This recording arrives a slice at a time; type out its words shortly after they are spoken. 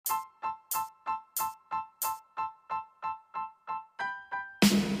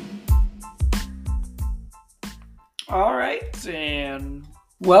All right, and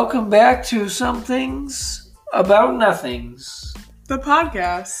welcome back to Some Things About Nothings. The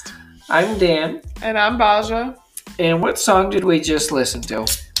podcast. I'm Dan. And I'm Baja. And what song did we just listen to?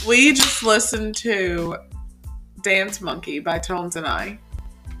 We just listened to Dance Monkey by Tones and I.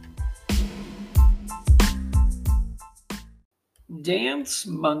 Dance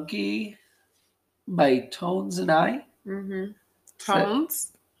Monkey by Tones and I? Mm-hmm.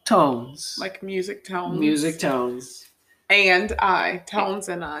 Tones? Tones. Like music tones. Music tones. And I. Tones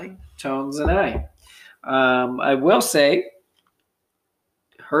and I. Tones and I. I will say,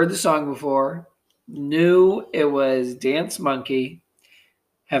 heard the song before, knew it was Dance Monkey,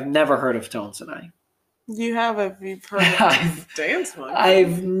 have never heard of Tones and I. You have if you've heard of Dance Monkey.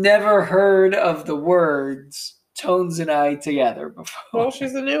 I've never heard of the words Tones and I together before. Well,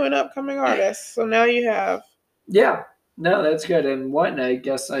 she's a new and upcoming artist, so now you have. Yeah. No, that's good. And one, I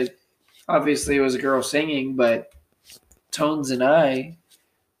guess obviously it was a girl singing, but Tones and I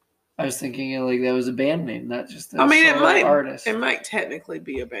was thinking like that was a band name, not just a artist. It might technically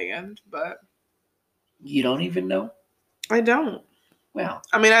be a band, but you don't even know? I don't. Well,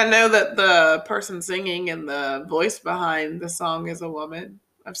 I mean, I know that the person singing and the voice behind the song is a woman.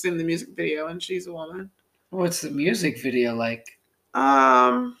 I've seen the music video, and she's a woman. What's the music video like?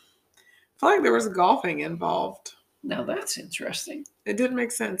 I feel like there was golfing involved. Now that's interesting. It didn't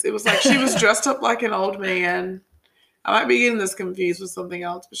make sense. It was like she was dressed up like an old man. I might be getting this confused with something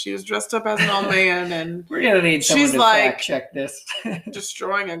else, but she was dressed up as an old man, and we're gonna need someone to fact check this.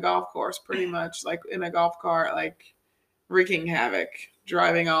 Destroying a golf course, pretty much, like in a golf cart, like wreaking havoc,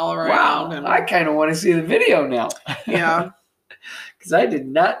 driving all around. Wow, and I kind of want to see the video now. Yeah, because I did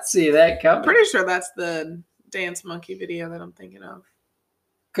not see that coming. Pretty sure that's the Dance Monkey video that I'm thinking of.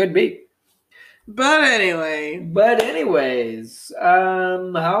 Could be. But anyways,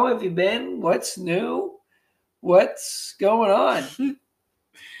 how have you been? What's new? What's going on?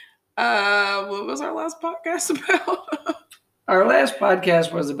 What was our last podcast about? Our last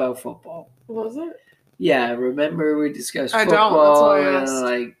podcast was about football. Was it? Yeah, remember we discussed football. I don't. That's why I asked.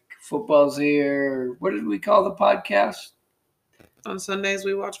 Like football's here. What did we call the podcast? On Sundays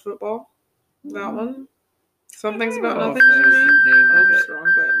we watch football. That one. Some things about nothing. Oops,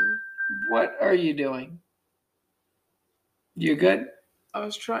 wrong button. What are you doing? You good? I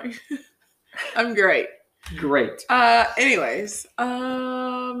was trying. I'm great. Great. Anyways,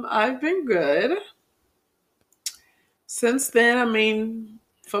 I've been good. Since then, I mean,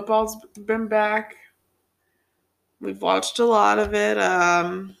 football's been back. We've watched a lot of it.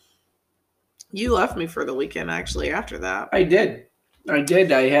 You left me for the weekend, actually, after that. I did. I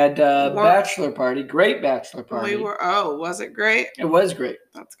had a bachelor party. Great bachelor party. Was it great? It was great.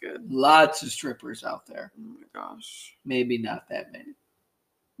 That's good. Lots of strippers out there. Oh my gosh. Maybe not that many.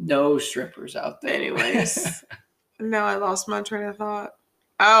 No strippers out there. Anyways. No, I lost my train of thought.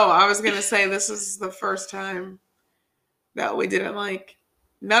 Oh, I was going to say this is the first time that we didn't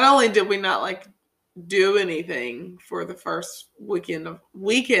not only did we not do anything for the first weekend of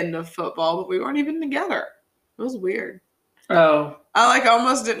football, but we weren't even together. It was weird. Oh. I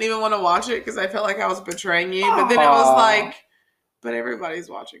almost didn't even want to watch it because I felt like I was betraying you. But then it was but everybody's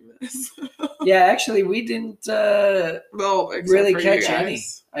watching this. Yeah, actually, we didn't really catch any.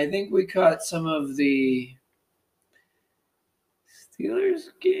 I think we caught some of the Steelers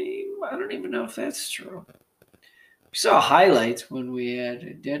game. I don't even know if that's true. We saw highlights when we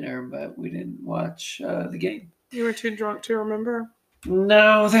had dinner, but we didn't watch the game. You were too drunk to remember?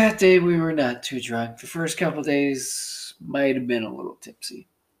 No, that day we were not too drunk. The first couple days might have been a little tipsy.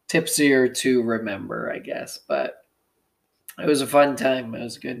 Tipsier to remember, I guess. But it was a fun time. It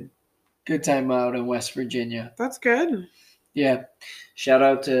was a good time out in West Virginia. That's good. Yeah. Shout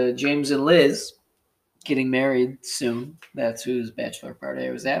out to James and Liz getting married soon. That's whose bachelor party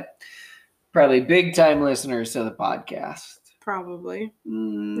I was at. Probably big time listeners to the podcast. Probably.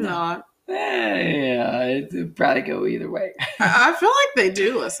 Not. Yeah, it'd probably go either way. I feel like they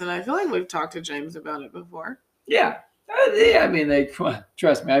do listen. I feel like we've talked to James about it before. Yeah. I mean,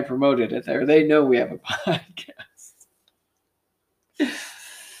 trust me, I promoted it there. They know we have a podcast.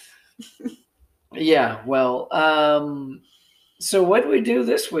 Yeah, well, so what did we do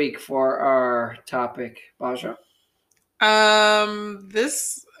this week for our topic, Baja?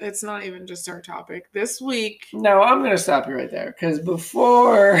 It's not even just our topic. This week... No, I'm going to stop you right there, because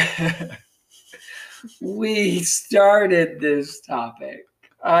before we started this topic,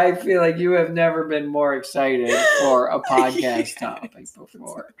 I feel like you have never been more excited for a podcast topic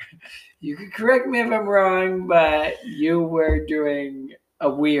before. You can correct me if I'm wrong, but you were doing a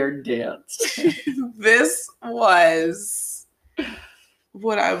weird dance. This was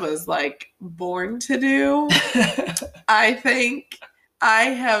what I was like born to do. I think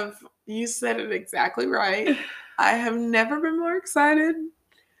you said it exactly right. I have never been more excited.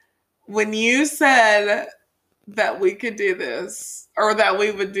 When you said that we could do this or that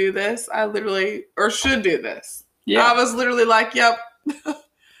we would do this, I literally, or should do this. Yeah. I was literally like, yep,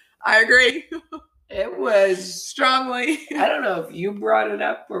 I agree. It was strongly. I don't know if you brought it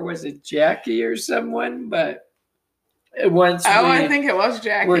up or was it Jackie or someone, but once I think it was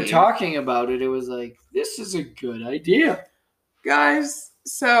Jackie. We're talking about it. It was like, this is a good idea. Guys,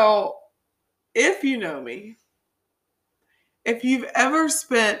 so if you know me, if you've ever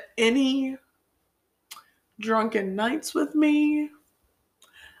spent any drunken nights with me,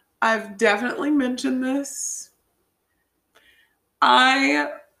 I've definitely mentioned this.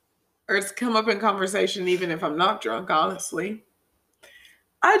 Or it's come up in conversation even if I'm not drunk, honestly.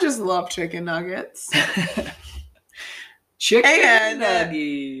 I just love chicken nuggets. Chicken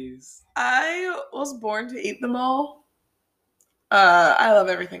nuggets. I was born to eat them all. I love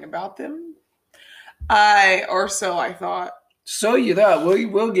everything about them. Or so I thought. So you thought.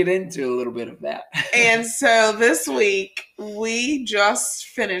 We'll get into a little bit of that. And so this week, we just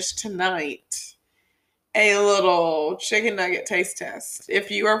finished tonight a little chicken nugget taste test.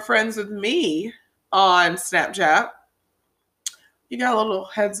 If you are friends with me on Snapchat, you got a little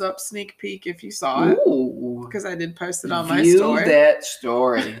heads up sneak peek if you saw it. Ooh. Because I did post it on my story. View that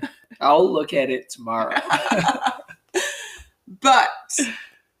story. I'll look at it tomorrow. But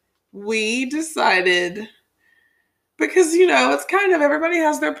we decided, because, it's kind of, everybody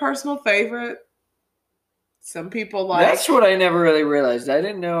has their personal favorite. Some people like... That's what I never really realized. I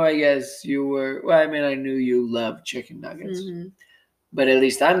didn't know, I guess, you were... Well, I mean, I knew you loved chicken nuggets. Mm-hmm. But at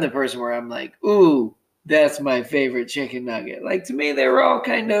least I'm the person where I'm like, ooh, that's my favorite chicken nugget. Like, to me, they were all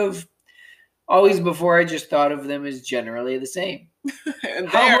kind of... Always before, I just thought of them as generally the same.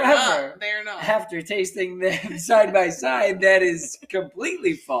 However, they're not. After tasting them side by side, that is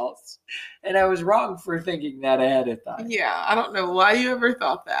completely false. And I was wrong for thinking that ahead of time. Yeah, I don't know why you ever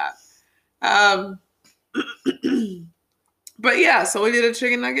thought that. But yeah, so we did a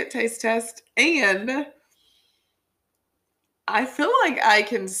chicken nugget taste test. And I feel like I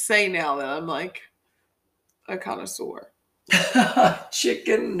can say now that I'm like a connoisseur.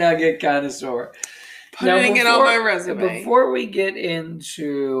 Chicken nugget connoisseur. Putting it on my resume. Before we get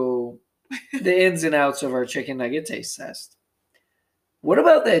into the ins and outs of our chicken nugget taste test, what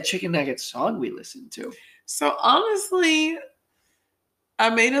about that chicken nugget song we listened to? So honestly, I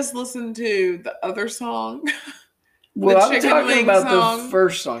made us listen to the other song. Well, I'm talking about the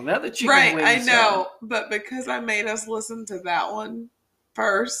first song, not the chicken wing song. Right, I know. But because I made us listen to that one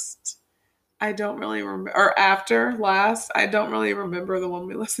first... I don't really remember, or after last, I don't really remember the one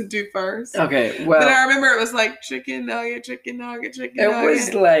we listened to first. Okay, well. But I remember it was like chicken nugget, chicken nugget, chicken nugget. It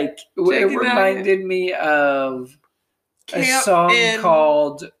was like, it reminded me of a song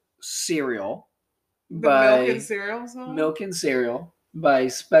called Cereal. The Milk and Cereal song? Milk and Cereal by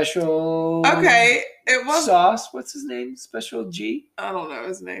Special... Okay, it was... Sauce, what's his name? Special G? I don't know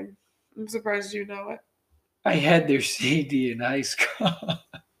his name. I'm surprised you know it. I had their CD in high school.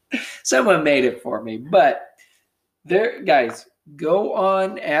 Someone made it for me, but there, guys, go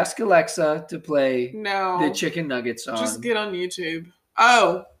on, ask Alexa to play the chicken nugget song. Just get on YouTube.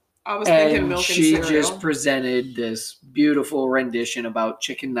 Oh, I was thinking Milk and Cereal. She just presented this beautiful rendition about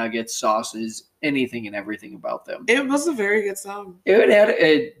chicken nuggets, sauces, anything and everything about them. It was a very good song.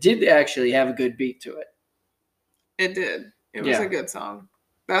 It did actually have a good beat to it. It did. It was a good song.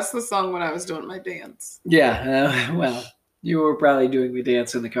 That's the song when I was doing my dance. Yeah, well... You were probably doing the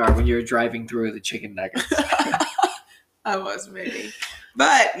dance in the car when you were driving through the chicken nuggets. I was, maybe.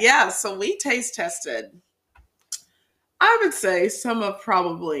 But, yeah, so we taste tested, I would say, some of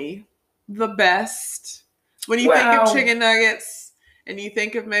probably the best. When you think of chicken nuggets and you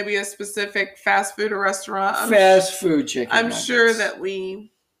think of maybe a specific fast food or restaurant. Fast food chicken nuggets. I'm sure that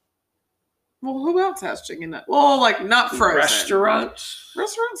well, who else has chicken nuggets? Well, like, not frozen. Restaurants?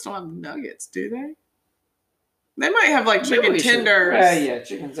 Restaurants don't have nuggets, do they? They might have like chicken tenders. Yeah,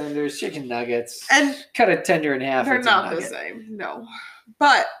 chicken tenders, chicken nuggets. And cut a tender in half. They're not the same, no.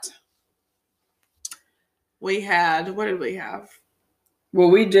 But we had, what did we have? Well,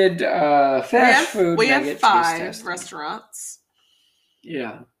 we did fast food. We had 5 restaurants.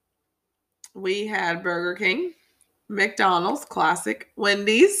 Yeah. We had Burger King, McDonald's, classic,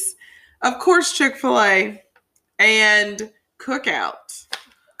 Wendy's, of course Chick-fil-A, and Cookout.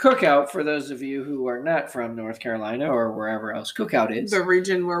 Cookout, for those of you who are not from North Carolina or wherever else Cookout is. The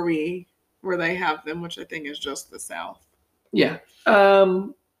region where they have them, which I think is just the South. Yeah. It's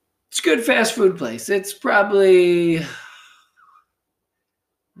a good fast food place. It's probably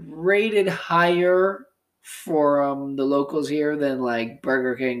rated higher for the locals here than like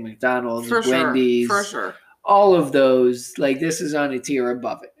Burger King, McDonald's, For Wendy's. sure. For sure. All of those, like this is on a tier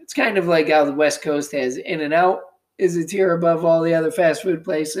above it. It's kind of like how the West Coast has In-N-Out is a tier above all the other fast food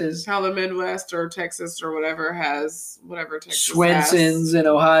places. How the Midwest or Texas or whatever has whatever Texas Swenson's has. in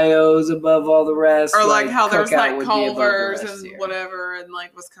Ohio's above all the rest. Or like how there's Cookout like would be above the Culver's rest and here. whatever in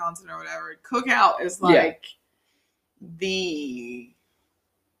like Wisconsin or whatever. Cookout is like the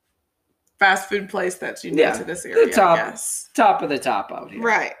fast food place that's unique to this area. The top, I guess. Top of the top out here.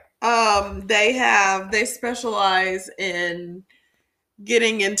 Right. They specialize in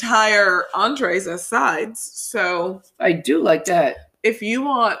getting entire entrees as sides. So I do like that. if you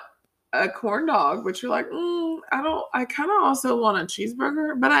want a corn dog, but you're like, I kind of also want a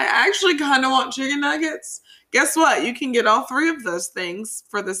cheeseburger, but I actually kind of want chicken nuggets. Guess what? You can get all three of those things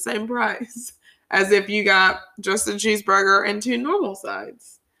for the same price as if you got just a cheeseburger and two normal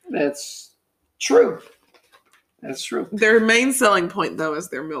sides. That's true. That's true. Their main selling point, though, is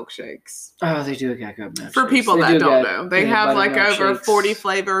their milkshakes. Oh, they do got good milkshakes. For people that don't know, they have like over milkshakes. 40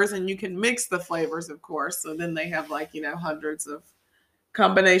 flavors, and you can mix the flavors, of course. So then they have like, hundreds of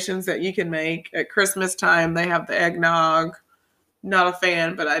combinations that you can make. At Christmas time, they have the eggnog. Not a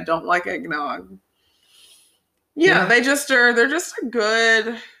fan, but I don't like eggnog. Yeah. they're just a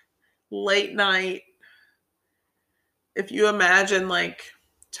good late night. If you imagine like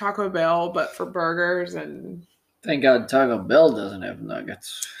Taco Bell, but for burgers and... Thank God Taco Bell doesn't have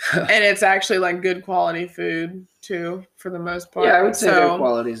nuggets. And it's actually like good quality food too, for the most part. Yeah, I would say their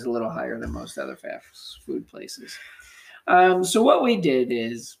quality is a little higher than most other fast food places. So what we did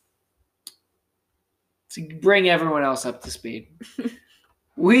is to bring everyone else up to speed.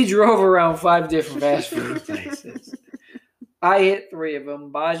 We drove around 5 different fast food places. I hit 3 of them.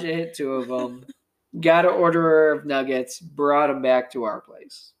 Baja hit 2 of them. Got an order of nuggets. Brought them back to our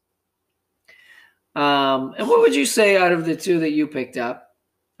place. And what would you say out of the 2 that you picked up?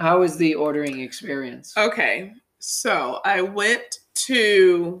 How was the ordering experience? Okay, so I went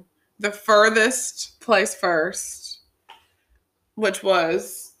to the furthest place first, which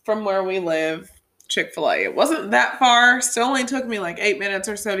was from where we live, Chick-fil-A. It wasn't that far. Still only took me like 8 minutes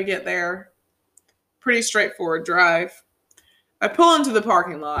or so to get there. Pretty straightforward drive. I pull into the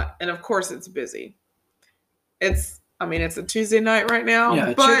parking lot, and of course it's busy. It's a Tuesday night right now.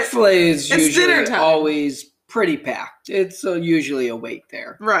 Yeah, but Chick-fil-A is usually time. Always pretty packed. It's usually a wait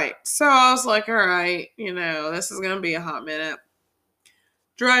there. Right. So I was like, all right, this is going to be a hot minute.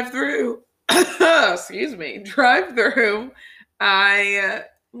 Drive through. Excuse me. Drive through. I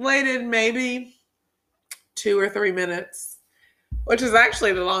waited maybe 2 or 3 minutes, which is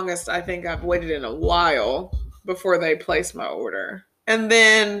actually the longest I think I've waited in a while before they placed my order. And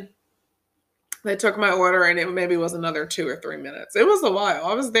then they took my order, and it maybe was another 2 or 3 minutes. It was a while.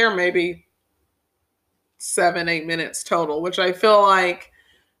 I was there maybe 7-8 minutes total, which I feel like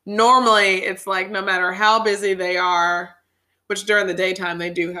normally it's like no matter how busy they are, which during the daytime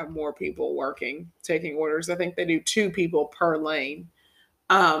they do have more people working, taking orders. I think they do 2 people per lane.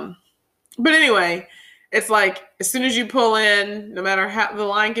 But anyway, it's like as soon as you pull in, no matter how the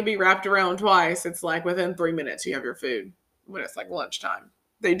line can be wrapped around twice, it's like within 3 minutes you have your food when it's like lunchtime.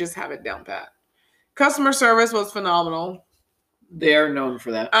 They just have it down pat. Customer service was phenomenal. They are known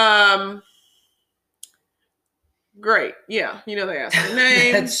for that. Great. Yeah. They asked my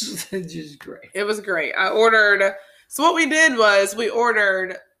name. That's just great. It was great. So what we did was we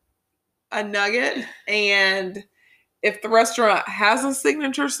ordered a nugget, and if the restaurant has a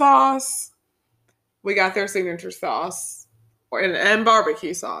signature sauce, we got their signature sauce and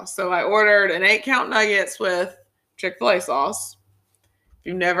barbecue sauce. So I ordered an 8-count nuggets with Chick-fil-A sauce. If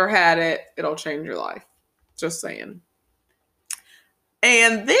you've never had it, it'll change your life. Just saying.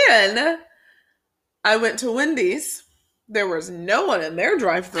 And then I went to Wendy's. There was no one in their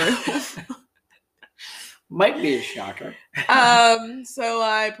drive-thru. Might be a shocker. So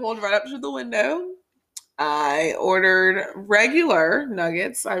I pulled right up to the window. I ordered regular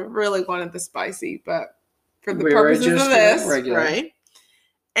nuggets. I really wanted the spicy, but for the purposes of this, right?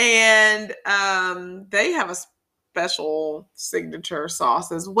 And they have a special signature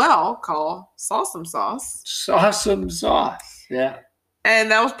sauce as well called Sawsome Sauce. Sawsome Sauce, yeah. And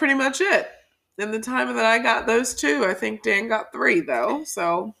that was pretty much it. In the time that I got those 2, I think Dan got 3 though.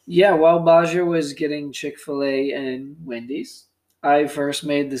 So yeah, while Baja was getting Chick-fil-A and Wendy's, I first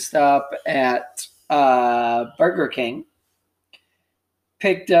made the stop at Burger King.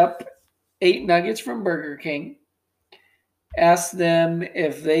 Picked up 8 nuggets from Burger King. Asked them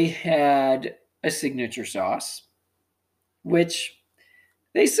if they had a signature sauce, which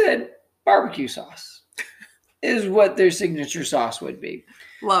they said barbecue sauce. is what their signature sauce would be.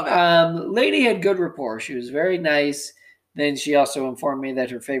 Love it. Lady had good rapport. She was very nice. Then she also informed me that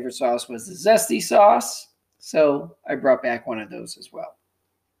her favorite sauce was the zesty sauce. So I brought back one of those as well.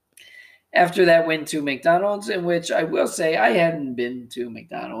 After that, went to McDonald's, in which I will say I hadn't been to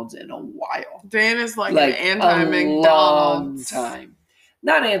McDonald's in a while. Dan is like Like an a long anti-McDonald's. time.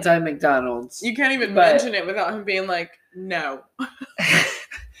 Not anti-McDonald's. You can't even but mention it without him being like, no.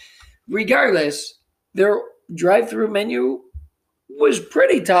 regardless, their drive-through menu was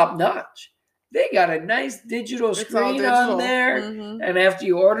pretty top-notch. They got a nice digital It's all screen on digital. there. Mhm. And after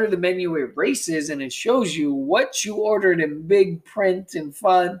you order, the menu erases and it shows you what you ordered in big print and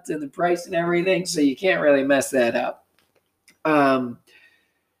font and the price and everything. So you can't really mess that up.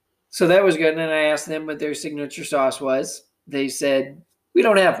 So that was good. And then I asked them what their signature sauce was. They said, we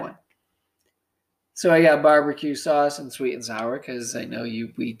don't have one. So I got barbecue sauce and sweet and sour because I know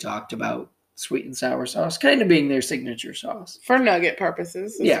we talked about sweet and sour sauce kind of being their signature sauce. For nugget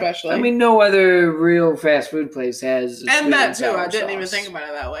purposes, especially. Yeah. I mean, no other real fast food place has a and sweet that and too. sour I didn't even sauce. think about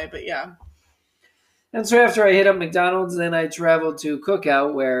it that way, but yeah. And so after I hit up McDonald's, then I traveled to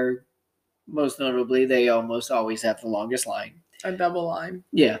Cookout, where most notably they almost always have the longest line. A double line.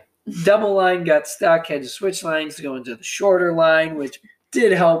 Yeah. Double line, got stuck, had to switch lines to go into the shorter line, which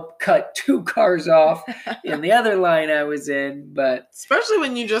did help cut 2 cars off in the other line I was in. But especially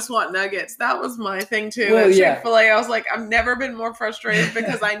when you just want nuggets. That was my thing too. Well, At yeah. Chick-fil-A, I was like, I've never been more frustrated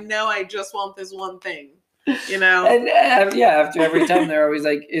because I know I just want this one thing. You know? And after every time they're always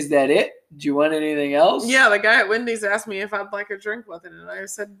like, is that it? Do you want anything else? Yeah, the guy at Wendy's asked me if I'd like a drink with it, and I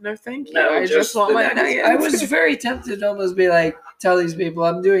said, no, thank you. No, I just want the my nuggets. nuggets. I was very tempted to almost be like, tell these people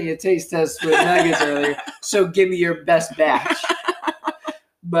I'm doing a taste test with nuggets earlier, so give me your best batch.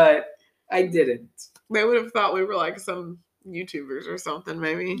 But I didn't. They would have thought we were like some YouTubers or something,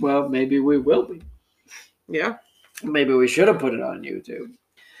 maybe. Well, maybe we will be. Yeah. Maybe we should have put it on YouTube.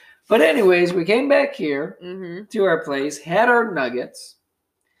 But anyways, we came back here Mm-hmm. to our place, had our nuggets,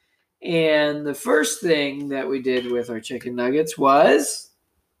 and the first thing that we did with our chicken nuggets was...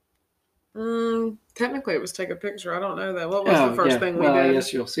 Technically, it was take a picture. I don't know that. What was the first thing we well, did? I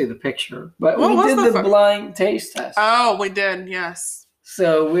guess you'll see the picture. But What we was did the the blind taste test. Oh, we did. Yes.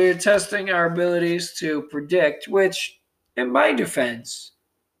 So we're testing our abilities to predict, which, in my defense,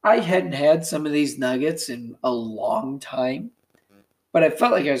 I hadn't had some of these nuggets in a long time, but I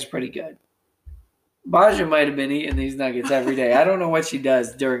felt like I was pretty good. Baja might have been eating these nuggets every day. I don't know what she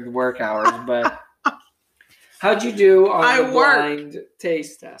does during the work hours, but how'd you do on the blind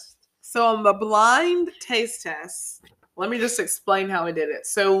taste test? So on the blind taste test, let me just explain how we did it.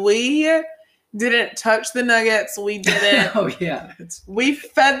 So we didn't touch the nuggets. We didn't. Oh, yeah. We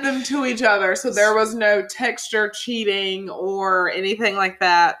fed them to each other. So there was no texture cheating or anything like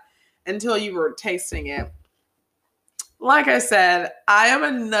that until you were tasting it. Like I said, I am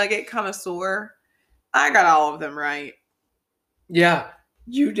a nugget connoisseur. I got all of them right. Yeah,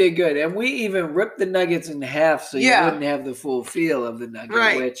 you did good. And we even ripped the nuggets in half so you wouldn't have the full feel of the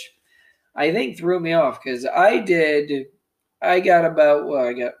nugget, which I think threw me off because I got about,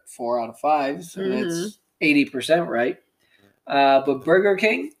 I got 4 out of 5, so that's 80% right. But Burger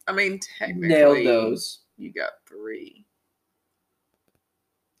King, I mean, technically, nailed those. You got 3.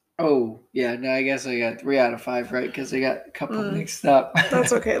 Oh, yeah, no, I guess I got 3 out of 5 right because I got a couple mixed up.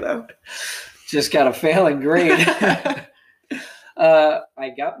 That's okay, though. Just got a failing grade. I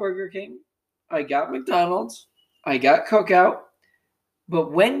got Burger King. I got McDonald's. I got Cookout.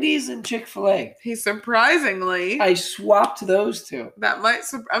 But Wendy's and Chick-fil-A. He surprisingly, I swapped those two. that might.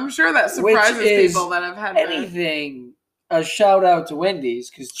 I'm sure that surprises people that have had anything. A shout out to Wendy's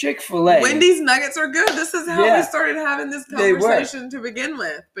because Chick-fil-A. Wendy's nuggets are good. This is how we started having this They were. conversation to begin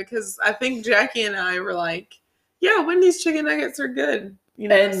with, because I think Jackie and I were like, "Yeah, Wendy's chicken nuggets are good." You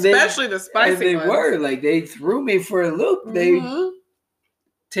know, And especially the spicy And they ones. were like they threw me for a loop. They Mhm.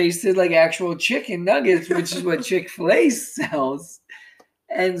 tasted like actual chicken nuggets, which is what Chick-fil-A sells.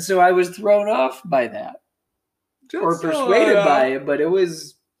 And so I was thrown off by that. Or persuaded by it, but it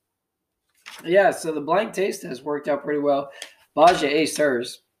was, so the blind taste test worked out pretty well. Baja aced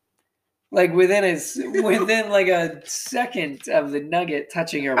hers. Like within like a second of the nugget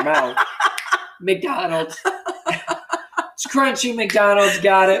touching her mouth. McDonald's. It's crunchy McDonald's,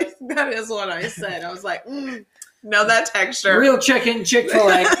 got it. That is what I said. I was like, no, that texture. Real chicken,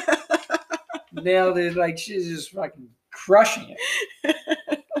 Chick-fil-A. Nailed it. Like she's just fucking crushing it.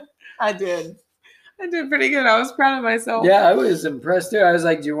 I did pretty good. I was proud of myself. Yeah, I was impressed too. I was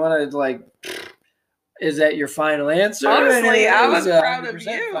like, do you want to is that your final answer? Honestly, I was a proud of 100%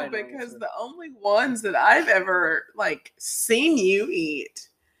 you final because answer. the only ones that I've ever seen you eat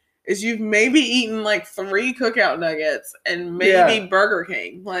is you've maybe eaten like 3 Cookout nuggets and maybe Yeah. Burger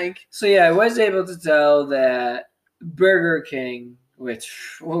King. Like, So yeah, I was able to tell that Burger King,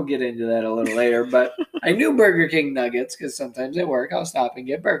 which we'll get into that a little later, but I knew Burger King nuggets because sometimes at work I'll stop and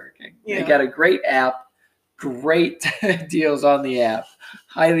get Burger King. They Yeah. got a great app, great deals on the app.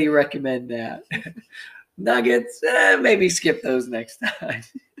 Highly recommend that. Nuggets, maybe skip those next time.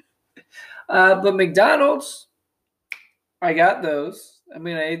 But McDonald's, I got those. I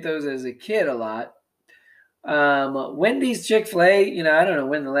mean, I ate those as a kid a lot. Wendy's, Chick-fil-A, I don't know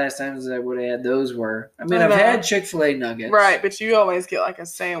when the last times I would have had those were. I mean, I've had Chick-fil-A nuggets. right, but you always get like a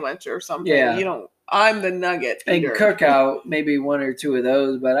sandwich or something. Yeah. You don't. I'm the nugget And eater. Cookout, maybe 1 or 2 of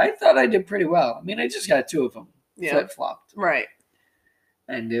those, but I thought I did pretty well. I mean, I just got 2 of them. Yeah. Flip-flopped. Right.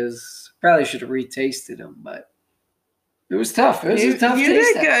 And it was, probably should have retasted them, but it was tough. It was a tough You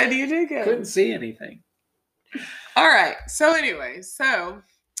taste did test. good. You did good. Couldn't see anything. All right. So anyway,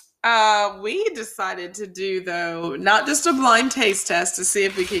 we decided to do, though, not just a blind taste test to see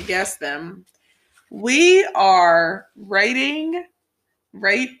if we could guess them. We are rating,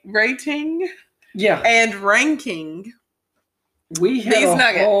 Yeah. and ranking We have these a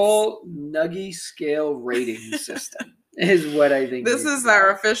nuggets. whole Nuggy scale rating system, is what I think. This we is do.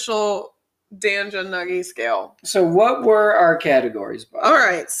 our official Danja Nuggy scale. So what were our categories, Bob? All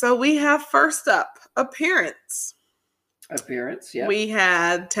right. So we have first up appearance. Appearance, yeah. We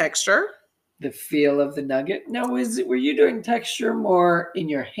had texture. The feel of the nugget. Now, were you doing texture more in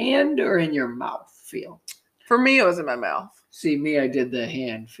your hand or in your mouth feel? For me, it was in my mouth. See, me, I did the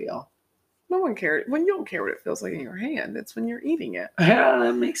hand feel. No one cared. When you don't care what it feels like in your hand, it's when you're eating it. Yeah,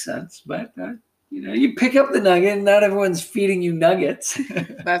 that makes sense. But, you pick up the nugget and not everyone's feeding you nuggets.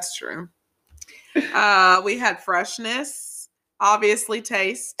 That's true. We had freshness, obviously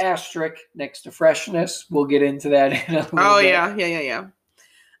taste. Asterisk next to freshness. We'll get into that in a little bit.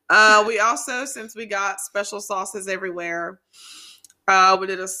 Yeah. We also, since we got special sauces everywhere, we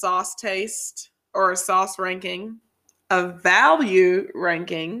did a sauce taste or a sauce ranking, a value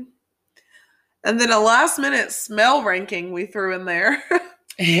ranking, and then a last minute smell ranking we threw in there.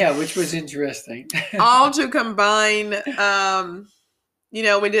 Yeah, which was interesting. All to combine,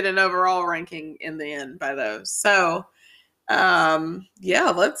 we did an overall ranking in the end by those. So,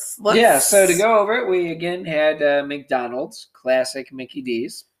 let's. Yeah, so to go over it, we again had McDonald's, classic Mickey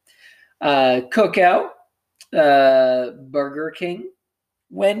D's, Cookout, Burger King,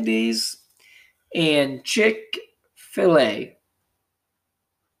 Wendy's, and Chick-fil-A.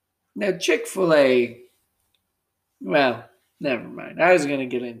 Now, Chick-fil-A, well, never mind. I was going to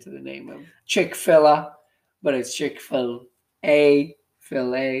get into the name of Chick-fil-A, but it's Chick-fil-A,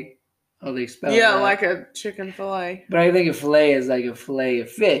 filet. Oh, they spell it out. like a chicken fillet. But I think a fillet is like a fillet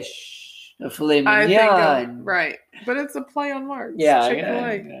of fish, a filet mignon. Right. But it's a play on words. Yeah.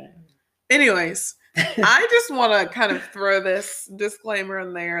 Chick-fil-A. Anyways, I just want to kind of throw this disclaimer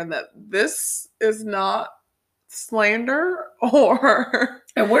in there that this is not slander or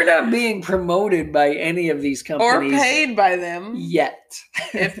And we're not being promoted by any of these or companies paid by them. yet.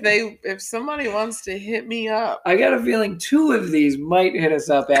 If somebody wants to hit me up, I got a feeling 2 of these might hit us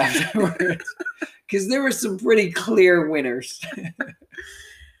up afterwards because there were some pretty clear winners.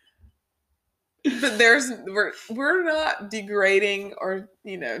 but we're not degrading or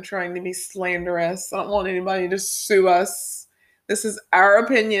trying to be slanderous. I don't want anybody to sue us. This is our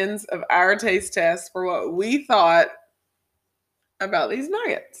opinions of our taste test for what we thought about these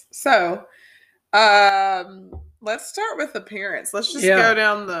nuggets. So, let's start with appearance. Let's just go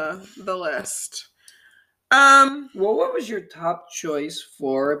down the list. Well, what was your top choice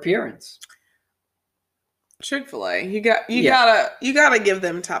for appearance? Chick-fil-A. You gotta give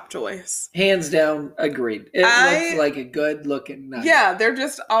them top choice. Hands down, agreed. It looks like a good looking nugget. Yeah, they're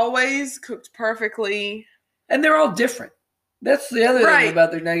just always cooked perfectly. And they're all different. That's the other thing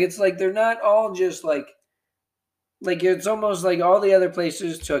about their nuggets. Like, they're not all just like it's almost like all the other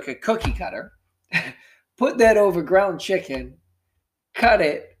places took a cookie cutter, put that over ground chicken, cut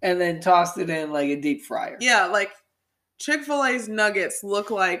it, and then tossed it in like a deep fryer. Yeah, like Chick-fil-A's nuggets look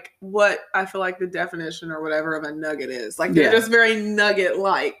like what I feel like the definition or whatever of a nugget is. Like, they're just very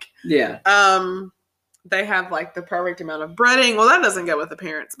nugget-like. Yeah. They have like the perfect amount of breading. Well, that doesn't go with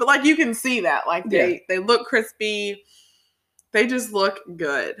appearance, but like you can see that. Like they look crispy. They just look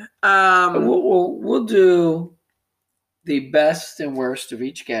good. We'll do the best and worst of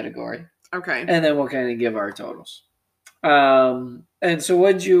each category. Okay. And then we'll kind of give our totals. And so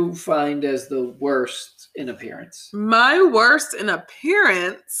what did you find as the worst in appearance? My worst in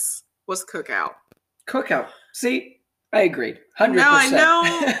appearance was Cookout. Cookout. See, I agreed. 100%. Now I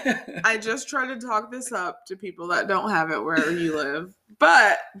know I just try to talk this up to people that don't have it where you live.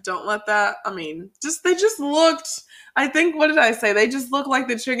 But don't let that, they just looked, I think, what did I say? They just look like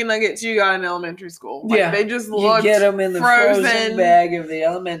the chicken nuggets you got in elementary school. Like, yeah. They just looked You get them in the frozen bag of the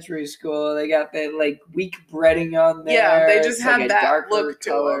elementary school. They got that, like, weak breading on there. Yeah, they just it's had like that a darker look to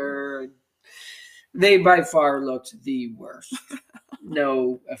color. They by far looked the worst.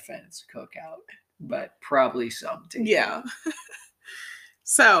 No offense, Cookout, but probably some taken. Yeah.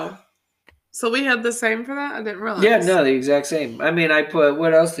 So we had the same for that? I didn't realize. Yeah, no, the exact same. I put,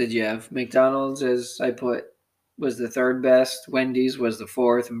 what else did you have? McDonald's, was the third best. Wendy's was the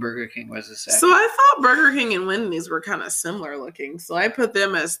fourth, and Burger King was the second. So I thought Burger King and Wendy's were kind of similar looking, so I put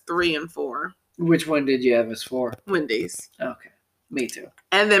them as 3 and 4. Which one did you have as 4? Wendy's. Okay, me too.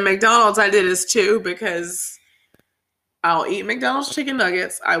 And then McDonald's I did as 2 because I'll eat McDonald's chicken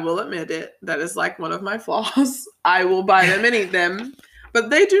nuggets. I will admit it. That is like one of my flaws. I will buy them and eat them. But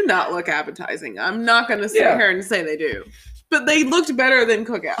they do not look appetizing. I'm not going to sit here and say they do. But they looked better than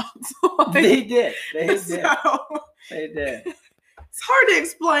Cookouts. They did. They did. They did. It's hard to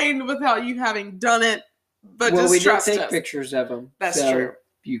explain without you having done it. But well, just we trust did take us. pictures of them. That's true.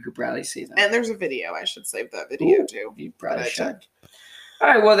 You could probably see them. And there's a video. I should save that video too. You probably should. All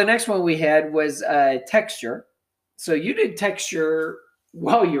right. Well, the next one we had was texture. So you did texture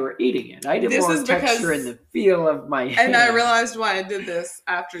while you were eating it. I did more texture in the feel of my hand. And I realized why I did this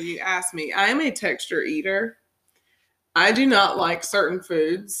after you asked me. I am a texture eater. I do not like certain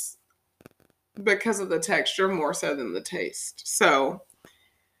foods because of the texture more so than the taste. So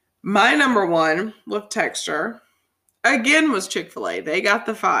my number one with texture, again, was Chick-fil-A. They got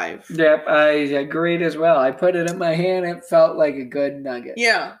the 5. Yep, I agreed as well. I put it in my hand. It felt like a good nugget.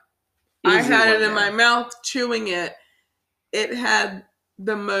 Yeah. I had it in my mouth, chewing it. It had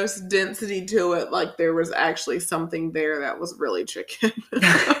the most density to it, like there was actually something there that was really chicken.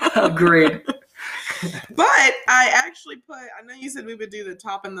 Agreed. But I actually I know you said we would do the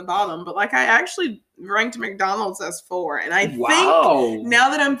top and the bottom, but like I actually ranked McDonald's as 4. And I think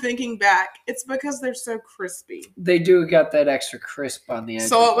now that I'm thinking back, it's because they're so crispy. They do got that extra crisp on the edge.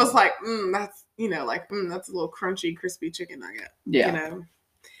 So it was like, that's, that's a little crunchy, crispy chicken nugget. Yeah.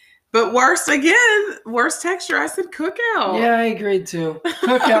 But worst texture, I said Cookout. Yeah, I agreed too.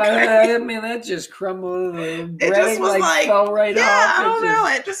 Cookout, that just crumbled. It just was fell right off. I don't know.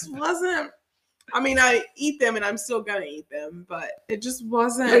 It just wasn't. I eat them and I'm still going to eat them, but it just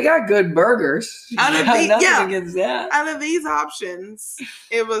wasn't. They got good burgers. Nothing against that. Out of these options,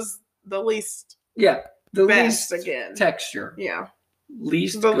 it was the least the best least again. Texture. Yeah.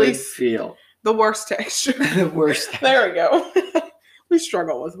 Least feel. The worst texture. The worst. There we go. We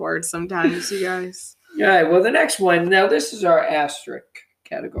struggle with words sometimes, you guys. All right. Well, the next one. Now, this is our asterisk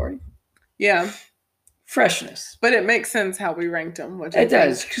category. Yeah. Freshness. But it makes sense how we ranked them. It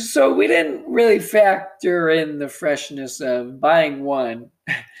does. So we didn't really factor in the freshness of buying one.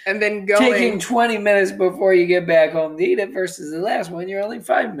 And then taking 20 minutes before you get back home to eat it versus the last one, you're only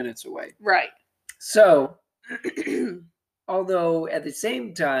 5 minutes away. Right. So, although at the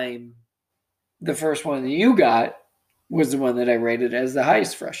same time, the first one that you got was the one that I rated as the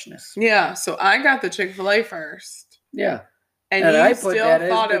highest freshness. Yeah, so I got the Chick-fil-A first. Yeah. And you I still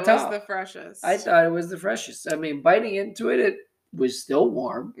thought it was the freshest. I thought it was the freshest. Biting into it, it was still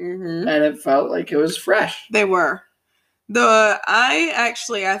warm. Mm-hmm. And it felt like it was fresh. They were.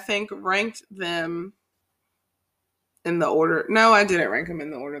 I think ranked them in the order. No, I didn't rank them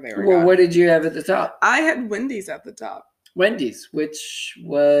in the order they were. Well, what did you have at the top? I had Wendy's at the top. Wendy's, which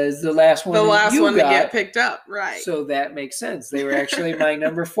was the last one. The last one to get picked up, right? So that makes sense. They were actually my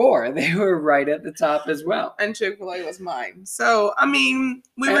number 4. They were right at the top as well. And Chick-fil-A was mine. So we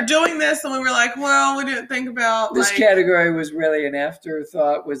were doing this, and we were like, well, we didn't think about this category was really an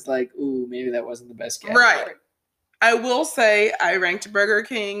afterthought. Was like, ooh, maybe that wasn't the best category. Right. I will say I ranked Burger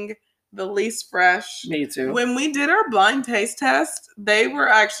King the least fresh. Me too. When we did our blind taste test, they were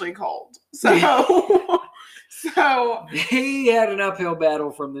actually cold. So. So he had an uphill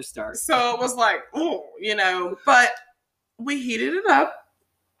battle from the start. So it was like, but we heated it up.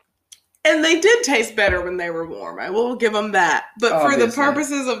 And they did taste better when they were warm. I will give them that. But Obviously. For the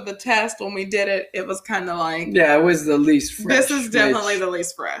purposes of the test, when we did it, it was kind of like... Yeah, it was the least fresh. This is definitely the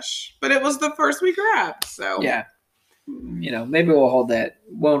least fresh. But it was the first we grabbed, so... Yeah. Maybe won't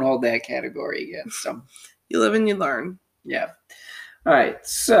hold that category against them. You live and you learn. Yeah. All right,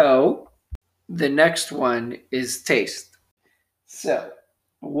 so... The next one is taste. So,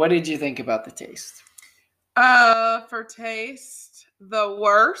 what did you think about the taste? For taste, the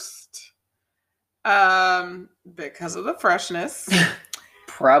worst. Because of the freshness.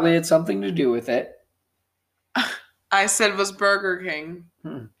 Probably had something to do with it. I said was Burger King.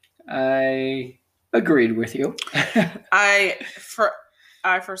 I agreed with you. I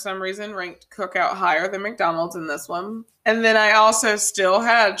for some reason ranked Cookout higher than McDonald's in this one. And then I also still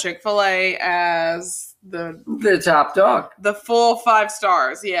had Chick-fil-A as the top dog. The full 5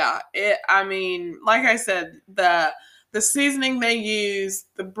 stars. Yeah. I mean, like I said, the seasoning they use,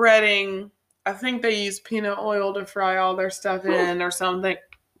 the breading, I think they use peanut oil to fry all their stuff in or something.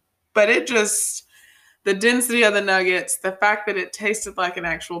 But it just, the density of the nuggets, the fact that it tasted like an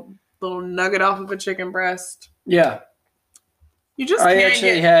actual little nugget off of a chicken breast. Yeah. You just I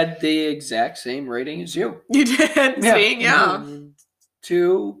actually had the exact same rating as you. You did? Yeah. See? Yeah.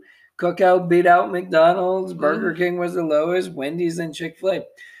 2, Cookout beat out McDonald's. Burger King was the lowest. Wendy's and Chick-fil-A.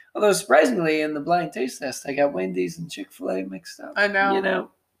 Although, surprisingly, in the blind taste test, I got Wendy's and Chick-fil-A mixed up. I know. You know,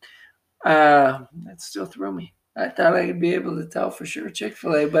 that still threw me. I thought I could be able to tell for sure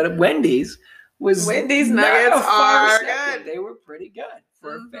Chick-fil-A, but Wendy's nuggets are good. They were pretty good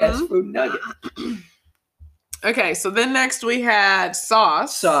for a fast food nugget. Okay, so then next we had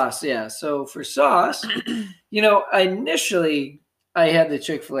sauce. Sauce, yeah. So for sauce, initially I had the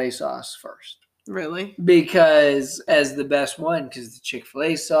Chick-fil-A sauce first. Really? Because as the best one, because the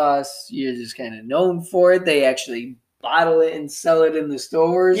Chick-fil-A sauce, you're just kind of known for it. They actually bottle it and sell it in the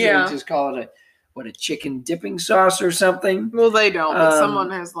stores. Yeah. They just call it a chicken dipping sauce or something. Well, they don't, but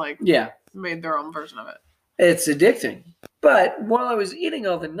someone has made their own version of it. It's addicting. But while I was eating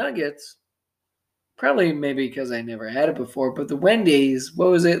all the nuggets, probably maybe because I never had it before, but the Wendy's,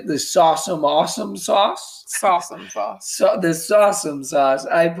 what was it? The Awesome sauce? Sauceum sauce. So the Sauceum sauce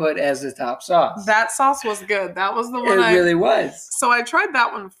I put as the top sauce. That sauce was good. That was the one It really was. So I tried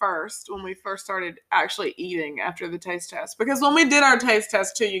that one first when we first started actually eating after the taste test. Because when we did our taste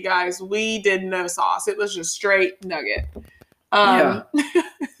test too, you guys, we did no sauce. It was just straight nugget. Yeah.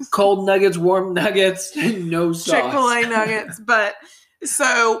 Cold nuggets, warm nuggets, no sauce. Chick-fil-A nuggets. But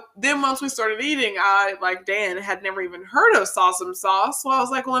so then once we started eating, I, like Dan, had never even heard of Sauceum sauce. So I was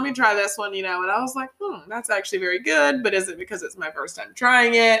like, well, let me try this one, and I was like, that's actually very good. But is it because it's my first time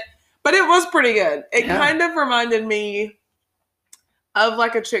trying it? But it was pretty good. It kind of reminded me of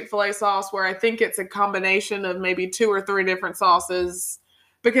like a Chick-fil-A sauce where I think it's a combination of maybe 2 or 3 different sauces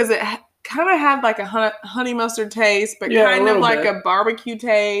because it kind of had like a honey mustard taste, but kind of like a barbecue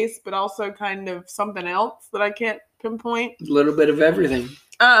taste, but also kind of something else that I can't pinpoint. A little bit of everything.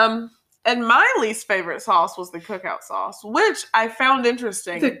 And my least favorite sauce was the Cookout sauce, which I found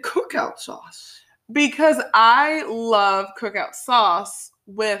interesting. The Cookout sauce. Because I love Cookout sauce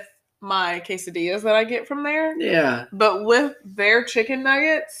with my quesadillas that I get from there. Yeah. But with their chicken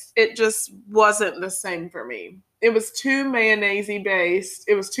nuggets, it just wasn't the same for me. It was too mayonnaise-y based.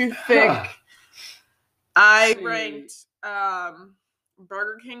 It was too thick. I ranked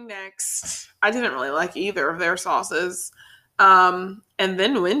Burger King next. I didn't really like either of their sauces. And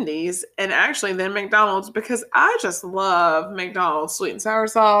then Wendy's. And actually then McDonald's because I just love McDonald's sweet and sour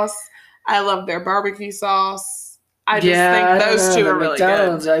sauce. I love their barbecue sauce. I just think those two are really good.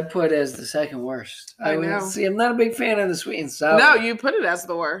 McDonald's I put as the second worst. I know. See, I'm not a big fan of the sweet and sour. No, you put it as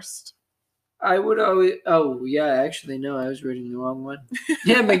the worst. I would always. Oh, yeah. Actually, no, I was reading the wrong one.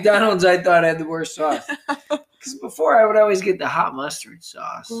 Yeah, McDonald's I thought had the worst sauce. Because before I would always get the hot mustard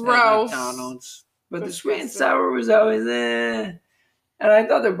sauce at McDonald's. But the sweet and sour was always And I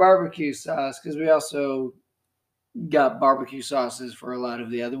thought their barbecue sauce, because we also got barbecue sauces for a lot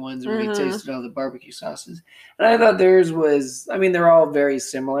of the other ones, and we tasted all the barbecue sauces. And I thought theirs was, they're all very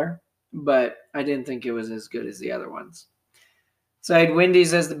similar, but I didn't think it was as good as the other ones. So I had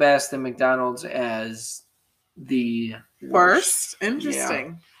Wendy's as the best and McDonald's as the worst.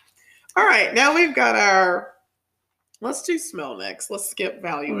 Interesting. Yeah. All right, now we've got let's do smell next. Let's skip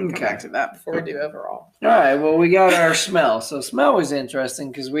value and come back to that before we do overall. All right, well, we got our smell. So smell was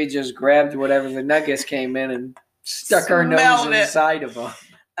interesting because we just grabbed whatever the nuggets came in and stuck our nose inside of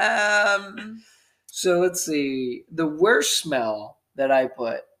them. So let's see. The worst smell that I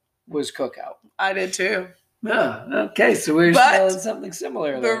put was Cookout. I did too. Oh, okay. So we're smelling something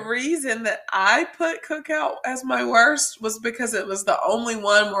similar. The reason that I put Cookout as my worst was because it was the only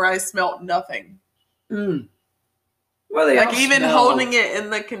one where I smelled nothing. Well, they like even holding it in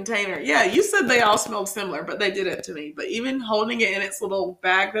the container. Yeah, you said they all smelled similar, but they did it to me. But even holding it in its little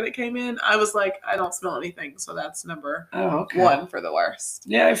bag that it came in, I was like, I don't smell anything. So that's number 1 for the worst.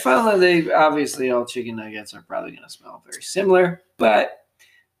 Yeah, I found that they obviously all chicken nuggets are probably going to smell very similar, but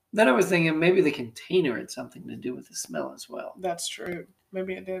then I was thinking maybe the container had something to do with the smell as well. That's true.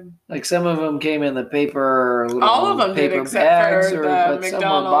 Maybe it did. Like some of them came in the paper, little all of them paper did, except bags, for the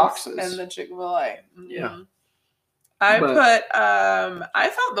McDonald's and the Chick-fil-A. Yeah. I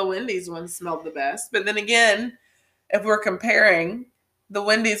thought the Wendy's one smelled the best, but then again, if we're comparing, the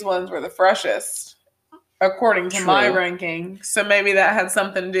Wendy's ones were the freshest, according to my True. ranking. So maybe that had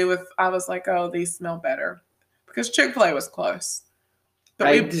something to do with, I was like, oh, these smell better. Because Chick-fil-A was close. But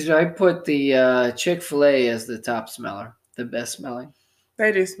I put the Chick-fil-A as the top smeller, the best smelling.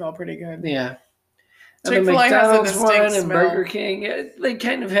 they do smell pretty good. Yeah. And the Chick-fil-A has a McDonald's distinct one and smell. Burger King, they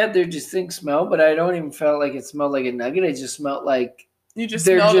kind of had their distinct smell, but I don't even felt like it smelled like a nugget. It just smelled like You just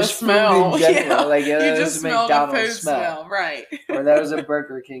they're smell just the smell. food in general. Yeah. Like You that just was a smell the McDonald's food smell. Right. or that was a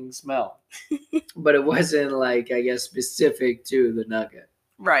Burger King smell. But it wasn't like, I guess, specific to the nugget.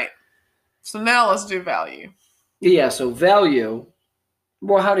 Right. So now let's do value. Yeah, so value.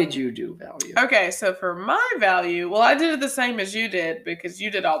 Well, how did you do value? Okay, so for my value, well, I did it the same as you did because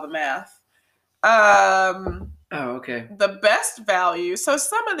you did all the math. Oh, okay. The best value. So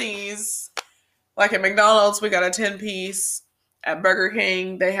some of these, like at McDonald's, we got a 10-piece. At Burger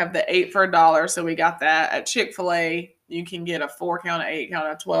King, they have the 8 for $1, so we got that. At Chick-fil-A, you can get a 4 count, an 8 count,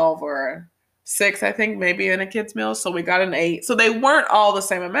 a 12, or a 6, I think, maybe in a kid's meal. So we got an 8. So they weren't all the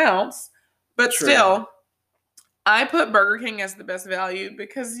same amounts, but True. still, I put Burger King as the best value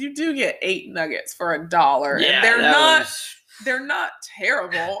because you do get 8 nuggets for $1. Yeah, and they're not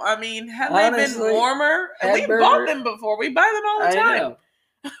terrible. I mean, had they been warmer, and we bought them before. We buy them all the time. I know.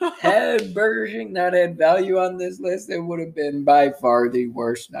 Had Burger King not had value on this list, it would have been by far the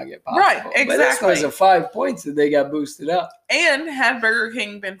worst nugget possible. Right, exactly. But this was a 5 points that they got boosted up. And had Burger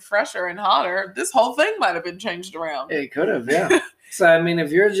King been fresher and hotter, this whole thing might have been changed around. It could have, yeah. So, I mean,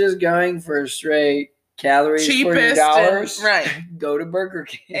 if you're just going for straight calories for your dollars, right, go to Burger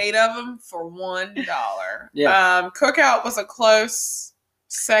King. 8 of them for $1. Yeah. Cookout was a close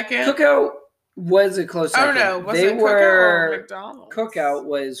second. Cookout was a close second. Oh, no. Was it Cookout or McDonald's? Cookout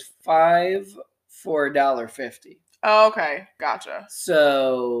was 5 for $1.50. Oh, okay. Gotcha.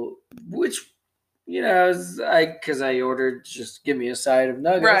 So, which, because I ordered just give me a side of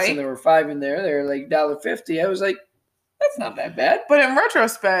nuggets, right, and there were 5 in there. They were like $1.50. I was like, that's not that bad. But in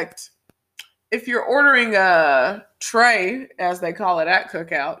retrospect, if you're ordering a tray, as they call it at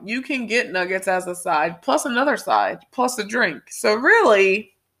Cookout, you can get nuggets as a side, plus another side, plus a drink. So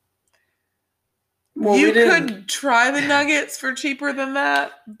really, you could try the nuggets for cheaper than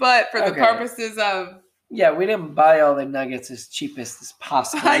that, but for the purposes of... Yeah, we didn't buy all the nuggets as cheapest as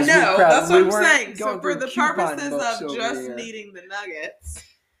possible. I know, that's what I'm saying. So for the purposes of just needing the nuggets,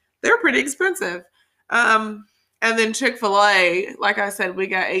 they're pretty expensive. And then Chick-fil-A, like I said, we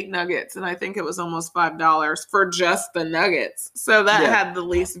got 8 nuggets, and I think it was almost $5 for just the nuggets. So that had the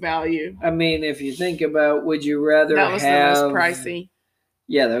least value. I mean, if you think about, would you rather that was have... the most pricey.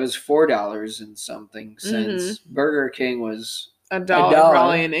 Yeah, that was $4 and something cents. Mm-hmm. Burger King was $1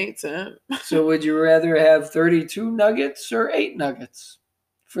 probably and 8 cents. So would you rather have 32 nuggets or 8 nuggets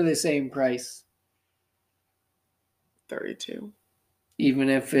for the same price? 32. Even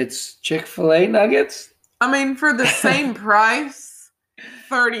if it's Chick-fil-A nuggets? I mean, for the same price,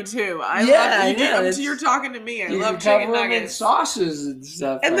 32. I love you. You're talking to me. I love chicken nuggets. And sauces and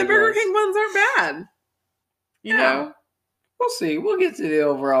stuff. And the Burger King ones aren't bad. You know? We'll see. We'll get to the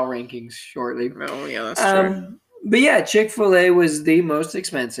overall rankings shortly. Oh, yeah, that's true. But yeah, Chick-fil-A was the most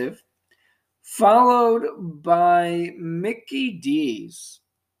expensive, followed by Mickey D's.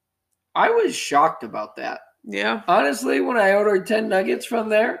 I was shocked about that. Yeah. Honestly, when I ordered 10 nuggets from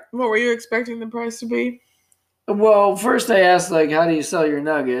there. What were you expecting the price to be? Well, first I asked, how do you sell your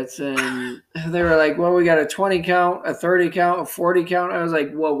nuggets? And they were like, well, we got a 20 count, a 30 count, a 40 count. I was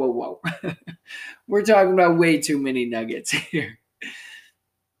like, whoa. We're talking about way too many nuggets here.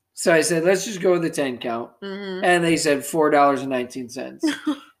 So I said, let's just go with the 10 count. Mm-hmm. And they said $4.19.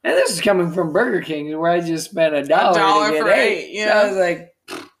 And this is coming from Burger King, where I just spent $1 to get 8. Yeah. So I was like,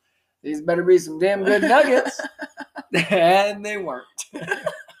 these better be some damn good nuggets. And they weren't.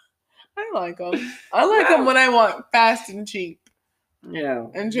 I like them. I like them when I want fast and cheap. Yeah.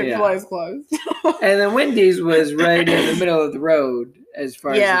 And Chick-fil-A is closed. And then Wendy's was right in the middle of the road as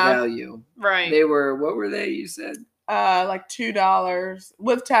far as the value. Right. They were, what were they, you said? Like $2.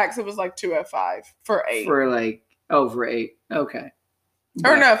 With tax, it was like $2.05 for 8. For 8. Okay.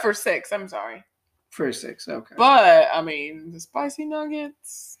 Or no, for 6. I'm sorry. For 6, okay. But, I mean, the spicy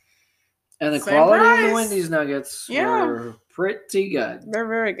nuggets. And the quality of the Wendy's nuggets were pretty good. They're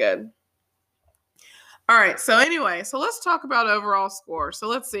very good. All right. So anyway, let's talk about overall score. So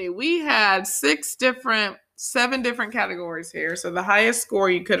let's see. We had 7 different categories here. So the highest score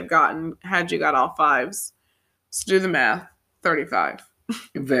you could have gotten had you got all 5s. Let's do the math. 35.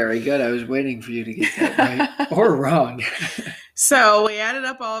 Very good. I was waiting for you to get that right or wrong. So we added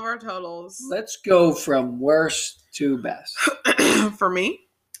up all of our totals. Let's go from worst to best. For me?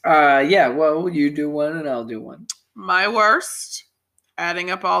 Yeah. Well, you do one and I'll do one. My worst,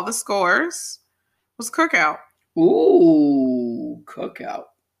 adding up all the scores, was Cookout. Ooh, Cookout.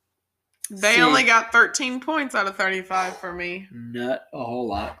 They See. only got 13 points out of 35 for me. Not a whole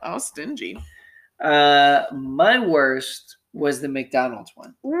lot. I was stingy. My worst was the McDonald's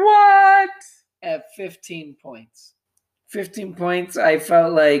one What? at 15 points. 15 points, I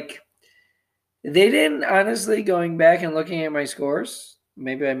felt like they didn't, honestly, going back and looking at my scores,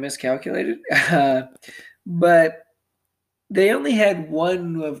 maybe I miscalculated, but they only had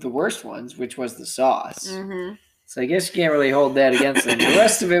one of the worst ones, which was the sauce. Mm-hmm. So I guess you can't really hold that against them. The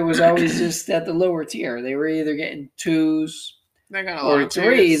rest of it was always just at the lower tier. They were either getting 2s They got a lot or of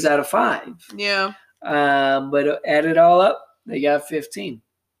 3s out of 5. Yeah. But add it all up, they got 15.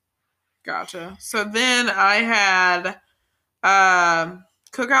 Gotcha. So then I had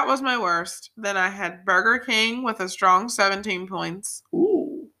Cookout was my worst. Then I had Burger King with a strong 17 points.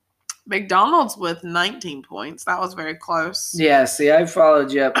 Ooh. McDonald's with 19 points. That was very close. Yeah, see, I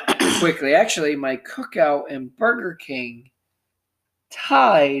followed you up quickly. Actually, my Cookout and Burger King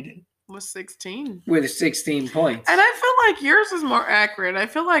tied With 16. with 16 points. And I feel like yours is more accurate. I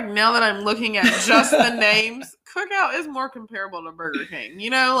feel like now that I'm looking at just the names, Cookout is more comparable to Burger King. You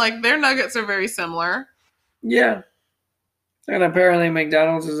know, like their nuggets are very similar. Yeah. And apparently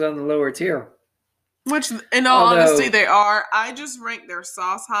McDonald's is on the lower tier. Which, in all honesty, they are. I just rank their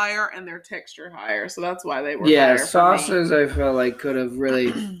sauce higher and their texture higher. So that's why they were higher for me. Sauces I felt like could have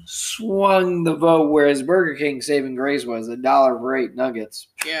really swung the vote, whereas Burger King saving grace was $1 for 8 nuggets.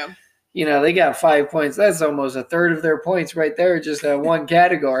 Yeah. You know, they got 5 points. That's almost a third of their points right there, just in one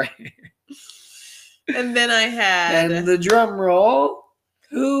category. And then I had... And the drum roll,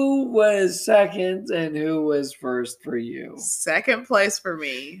 who was second and who was first for you? Second place for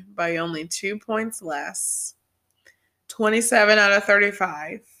me by only 2 points less. 27 out of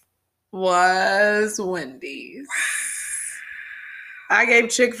 35 was Wendy's. I gave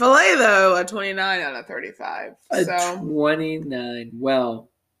Chick-fil-A, though, a 29 out of 35. A 29. Well,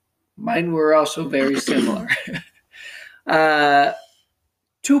 mine were also very similar.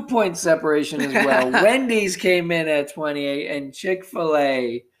 2 point separation as well. Wendy's came in at 28 and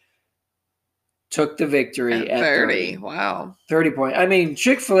Chick-fil-A took the victory at 30. Wow. 30 points. I mean,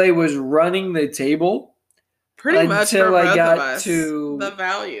 Chick-fil-A was running the table pretty much until for I both got of us. to the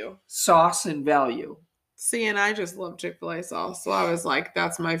value. Sauce and value. See, and I just love Chick-fil-A sauce. So I was like,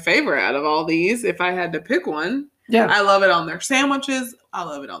 that's my favorite out of all these. If I had to pick one. Yeah. I love it on their sandwiches. I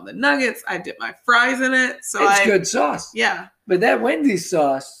love it on the nuggets. I dip my fries in it. So it's good sauce. Yeah. But that Wendy's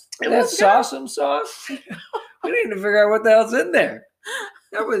sauce, that Sawsome sauce, we need to figure out what the hell's in there.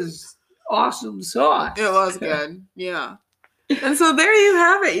 That was awesome sauce. It was good. Yeah. And so there you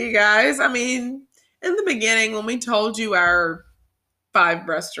have it, you guys. I mean, in the beginning, when we told you our 5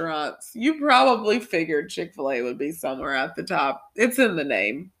 restaurants, you probably figured Chick-fil-A would be somewhere at the top. It's in the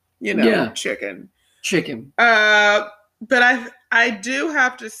name, you know, Yeah. chicken. But I do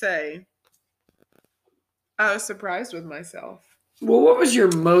have to say, I was surprised with myself. Well, what was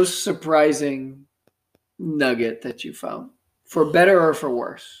your most surprising nugget that you found? For better or for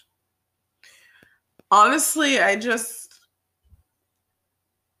worse? Honestly,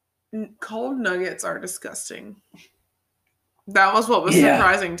 cold nuggets are disgusting. That was what was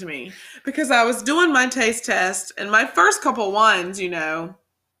surprising to me. Because I was doing my taste test, and my first couple ones, you know,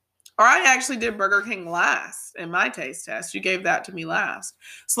 or I actually did Burger King last in my taste test. You gave that to me last.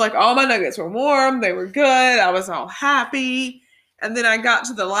 So, like, all my nuggets were warm. They were good. I was all happy. And then I got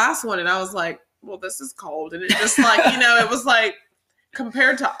to the last one, and I was like, well, this is cold. And it just, like, you know, it was like,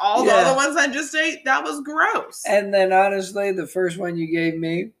 compared to all the other ones I just ate, that was gross. And then, honestly, the first one you gave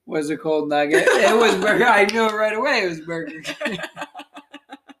me was a cold nugget. It was Burger. I knew it right away. It was Burger King.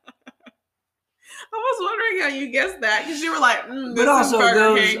 I was wondering how you guessed that because you were like, but also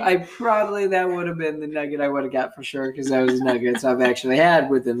that would have been the nugget I would have got for sure because those nuggets I've actually had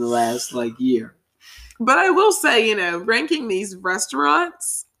within the last year. But I will say, you know, ranking these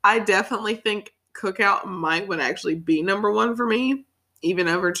restaurants, I definitely think Cookout would actually be number 1 for me, even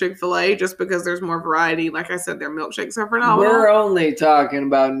over Chick-fil-A, just because there's more variety. Like I said, their milkshakes are phenomenal. We're only talking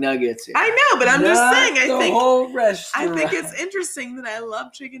about nuggets here. I know, but I'm just saying, whole restaurant. I think it's interesting that I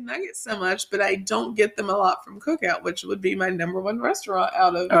love chicken nuggets so much, but I don't get them a lot from Cookout, which would be my number 1 restaurant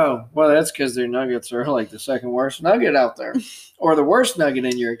out of... Oh, well, that's because their nuggets are like the second worst nugget out there. Or the worst nugget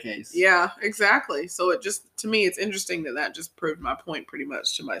in your case. Yeah, exactly. So it just, to me, it's interesting that just proved my point pretty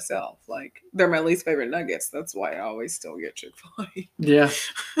much to myself. Like, they're my least favorite nuggets. That's why I always still get Chick-fil-A. Yeah.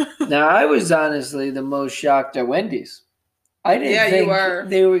 Now, I was honestly the most shocked at Wendy's. I didn't think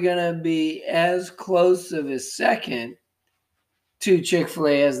they were going to be as close of a second to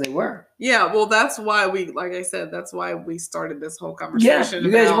Chick-fil-A as they were. Yeah, well, that's why like I said, that's why we started this whole Yeah, conversation.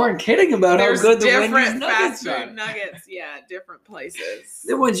 you guys weren't kidding about how there's good the Wendy's different nuggets fast are. food nuggets. Yeah, different places.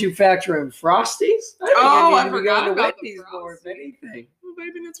 The ones you factor in Frosties? I I forgot going to about the Wendy's more, if Frosty. anything. Well,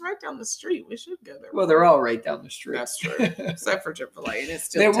 baby, it's right down the street. We should go there. Well, they're all right down the street. That's true. Except for Chick-fil-A, and it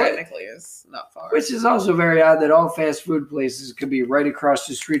still They were- technically is not far. Which is also very odd that all fast food places could be right across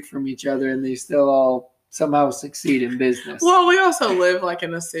the street from each other and they still all somehow succeed in business. Well, we also live like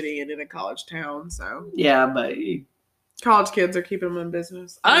in a city and in a college town, so yeah, but college kids are keeping them in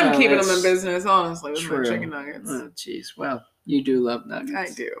business. I'm Well, keeping them in that's business, honestly, with true. my chicken nuggets. Oh, jeez. Well, you do love nuggets. I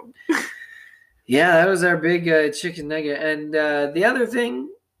do. Yeah, that was our big chicken nugget. And the other thing,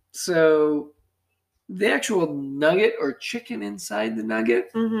 so the actual nugget or chicken inside the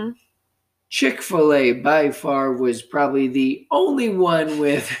nugget, Mm-hmm. Chick-fil-A by far was probably the only one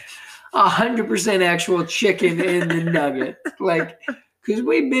with 100% actual chicken in the nugget. Like, because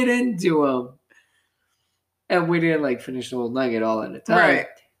we bit into them and we didn't like finish the whole nugget all at a time. Right.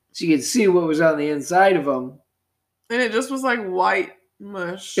 So you could see what was on the inside of them. And it just was like white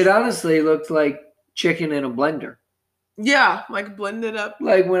mush. It honestly looked like chicken in a blender. Yeah, like blended up.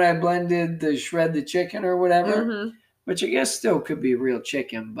 Like when I blended the shred the chicken or whatever, Mm-hmm. which I guess still could be real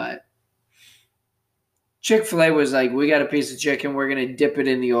chicken, but Chick-fil-A was like, we got a piece of chicken, we're going to dip it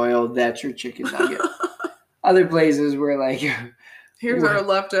in the oil, that's your chicken nugget. Other places were like, Here's our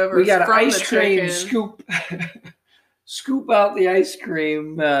leftovers. we got from ice the cream, chicken. scoop out the ice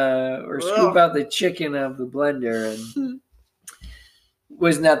cream or scoop out the chicken of the blender, and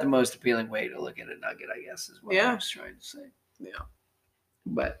was not the most appealing way to look at a nugget, I guess, is what I was trying to say. Yeah.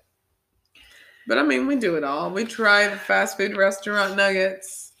 But I mean, we do it all. We try the fast food restaurant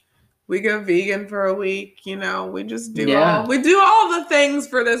nuggets. We go vegan for a week. We just do all. We do all the things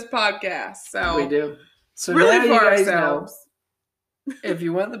for this podcast. So we do. So really now for you guys ourselves. know, if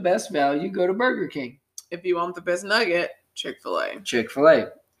you want the best value, go to Burger King. If you want the best nugget, Chick-fil-A. Chick-fil-A.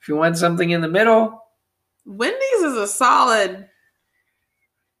 If you want something in the middle, Wendy's is a solid.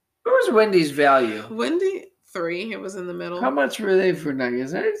 what was Wendy's value? Wendy 3. It was in the middle. How much were they for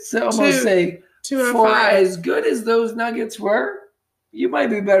nuggets? I'd almost say for 205. as good as those nuggets were, you might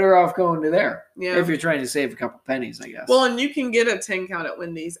be better off going to there. Yeah. If you're trying to save a couple pennies, I guess. Well, and you can get a 10 count at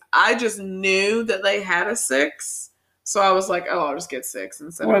Wendy's. I just knew that they had a 6. So I was like, oh, I'll just get 6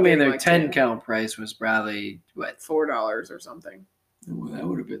 instead of their getting, like 10 count price was probably, what? $4 or something. Well, that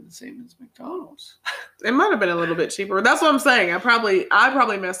would have been the same as McDonald's. It might have been a little bit cheaper. That's what I'm saying. I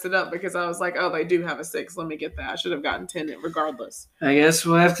probably messed it up because I was like, oh, they do have a 6. Let me get that. I should have gotten 10 regardless. I guess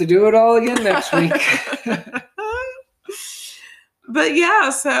we'll have to do it all again next week. But yeah,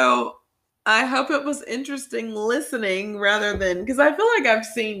 so I hope it was interesting listening rather than, because I feel like I've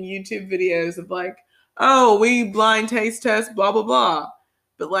seen YouTube videos of like, oh, we blind taste test, blah, blah, blah.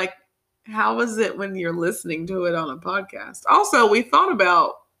 But like, how is it when you're listening to it on a podcast? Also, we thought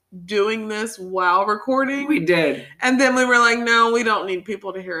about doing this while recording. We did. And then we were like, no, we don't need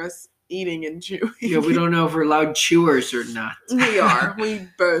people to hear us eating and chewing. Yeah, we don't know if we're loud chewers or not. We are. We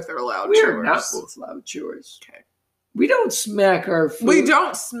both are loud We chewers. are not both loud chewers. Okay. We don't smack our food. We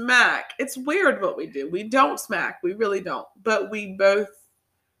don't smack. It's weird what we do. We don't smack. We really don't. But we both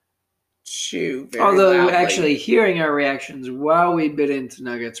chew very Although loudly. actually hearing our reactions while we bit into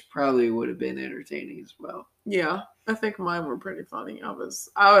nuggets probably would have been entertaining as well. Yeah. I think mine were pretty funny. I was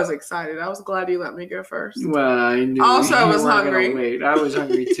excited. I was glad you let me go first. Well, I knew Also, I you was weren't gonna hungry. Wait, I was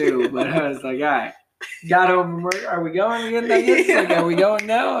hungry too, but I was like, all right, got home. Are we going to get nuggets? Yeah. Like, are we going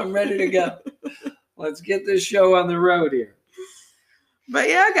now? I'm ready to go. Let's get this show on the road here. But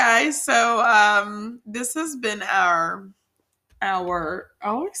yeah, guys. So this has been our I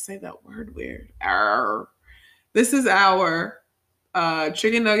always say that word weird. This is our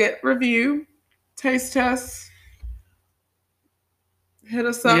chicken nugget review, taste test. Hit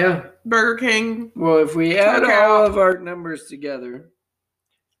us up, Yeah. Burger King. Well, if we add Okay. all of our numbers together,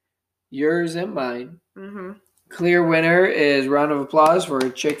 yours and mine, Mm-hmm. clear winner is round of applause for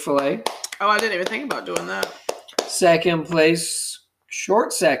Chick-fil-A. Oh, I didn't even think about doing that. Second place,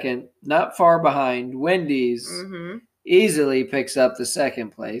 short second, not far behind, Wendy's Mm-hmm. easily picks up the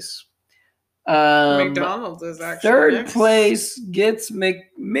second place. McDonald's is actually Third next. place gets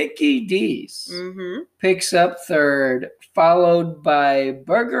Mickey D's. Mm-hmm. Picks up third, followed by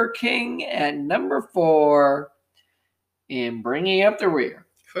Burger King at number 4, and bringing up the rear,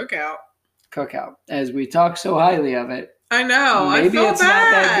 Cookout. As we talk so highly of it, I know. Maybe I feel it's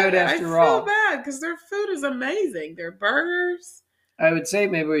bad. not that good after all. I feel bad because their food is amazing. Their burgers. I would say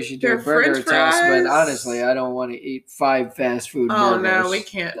maybe we should do Their a burger French test, fries. but honestly, I don't want to eat 5 fast food Oh burgers. no, we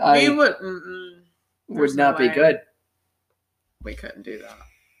can't. I We would. Would There's not no be way. good. we couldn't do that.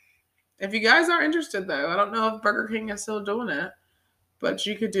 If you guys are interested, though, I don't know if Burger King is still doing it, but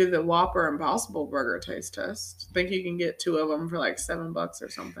you could do the Whopper Impossible Burger taste test. I think you can get 2 of them for like $7 or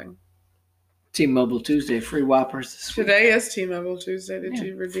something. T-Mobile Tuesday, free Whoppers this week. Today is T-Mobile Tuesday. Did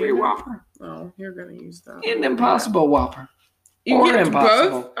you redeem free it? Whopper? Oh, you're gonna use that. And Impossible Whopper. You or get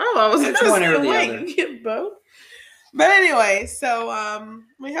Impossible. both? Oh, I was It's just one or the wait, other. you get both. But anyway, so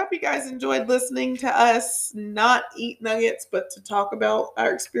we hope you guys enjoyed listening to us not eat nuggets, but to talk about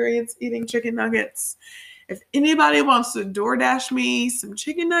our experience eating chicken nuggets. If anybody wants to DoorDash me some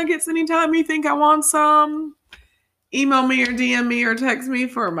chicken nuggets anytime you think I want some, email me or DM me or text me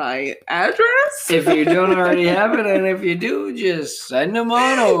for my address. If you don't already have it, and if you do, just send them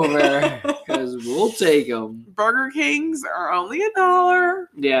on over because we'll take them. Burger Kings are only $1.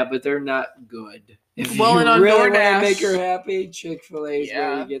 Yeah, but they're not good. If Well, you and on really want to DoorDash- make her happy, Chick-fil-A is where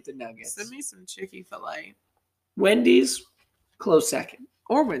Yeah. you get the nuggets. Send me some Chick-fil-A Wendy's, close second.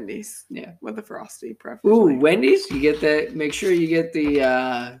 or Wendy's. Yeah. With the Frosty, Ooh, preferably. Wendy's, you get that. Make sure you get the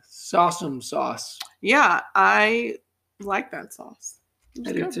Sauceum sauce. Yeah, I like that sauce. It's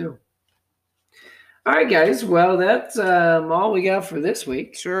I do good. too. All right, guys. Well, that's all we got for this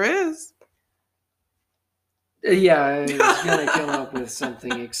week. Sure is. Yeah, I was going to come up with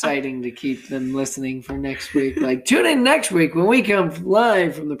something exciting to keep them listening for next week. Like, tune in next week when we come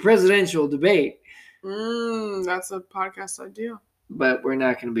live from the presidential debate. That's a podcast idea. But we're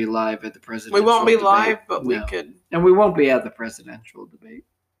not going to be live at the presidential We won't be debate. live, but we No. could. And we won't be at the presidential debate.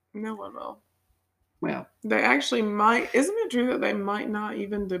 No one will. Well, They actually might. Isn't it true that they might not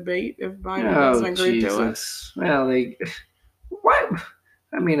even debate if Biden oh, doesn't agree to it? Jesus. Well, what?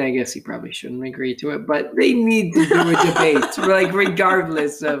 I mean, I guess he probably shouldn't agree to it, but they need to do a debate, like,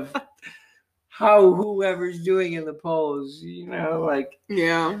 regardless of how whoever's doing in the polls, like.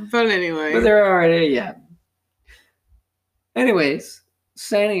 Yeah, but anyway. But they're already, yeah. Anyways,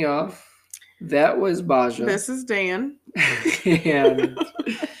 signing off. That was Baja. This is Dan. And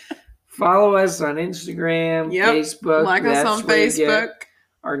follow us on Instagram, Yep. Facebook. Like us on where you get Facebook.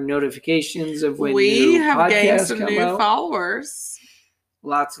 our notifications of when We new have gained podcasts some come new out. followers.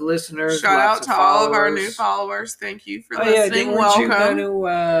 Lots of listeners. Shout out lots to all of our followers. new followers. Thank you for Oh, yeah, listening. weren't you Welcome.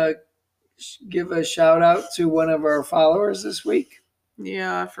 going to give a shout out to one of our followers this week?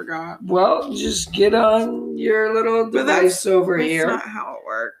 Yeah, I forgot. Well, just get on your little But device over That's here. not how it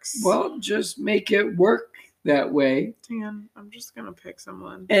works. Well, just make it work that way. Dan, I'm just gonna pick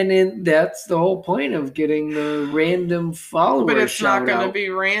someone. And then that's the whole point of getting the random follower But it's not shout gonna out. be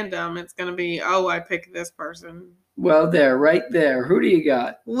random. It's gonna be, oh, I picked this person. Well, there, right there. Who do you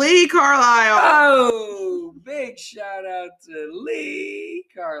got? Lee Carlisle. Oh, big shout out to Lee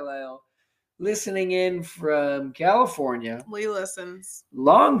Carlisle, listening in from California. Lee listens.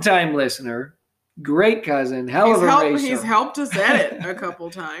 Longtime listener, great cousin, hell of a racer. He's helped us edit a couple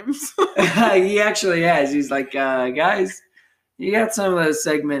times. He actually has. He's like, guys, you got some of those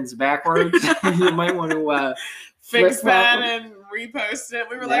segments backwards. You might want to Fix flip-flop that them. and repost it.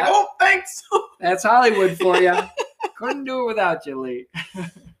 We were Yeah. like, oh, thanks. That's Hollywood for you. Couldn't do it without you, Lee.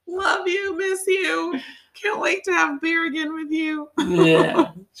 Love you. Miss you. Can't wait to have beer again with you.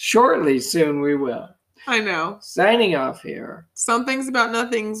 Yeah. Shortly, soon we will. I know. Signing off here. Some things about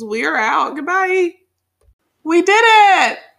nothings. We're out. Goodbye. We did it.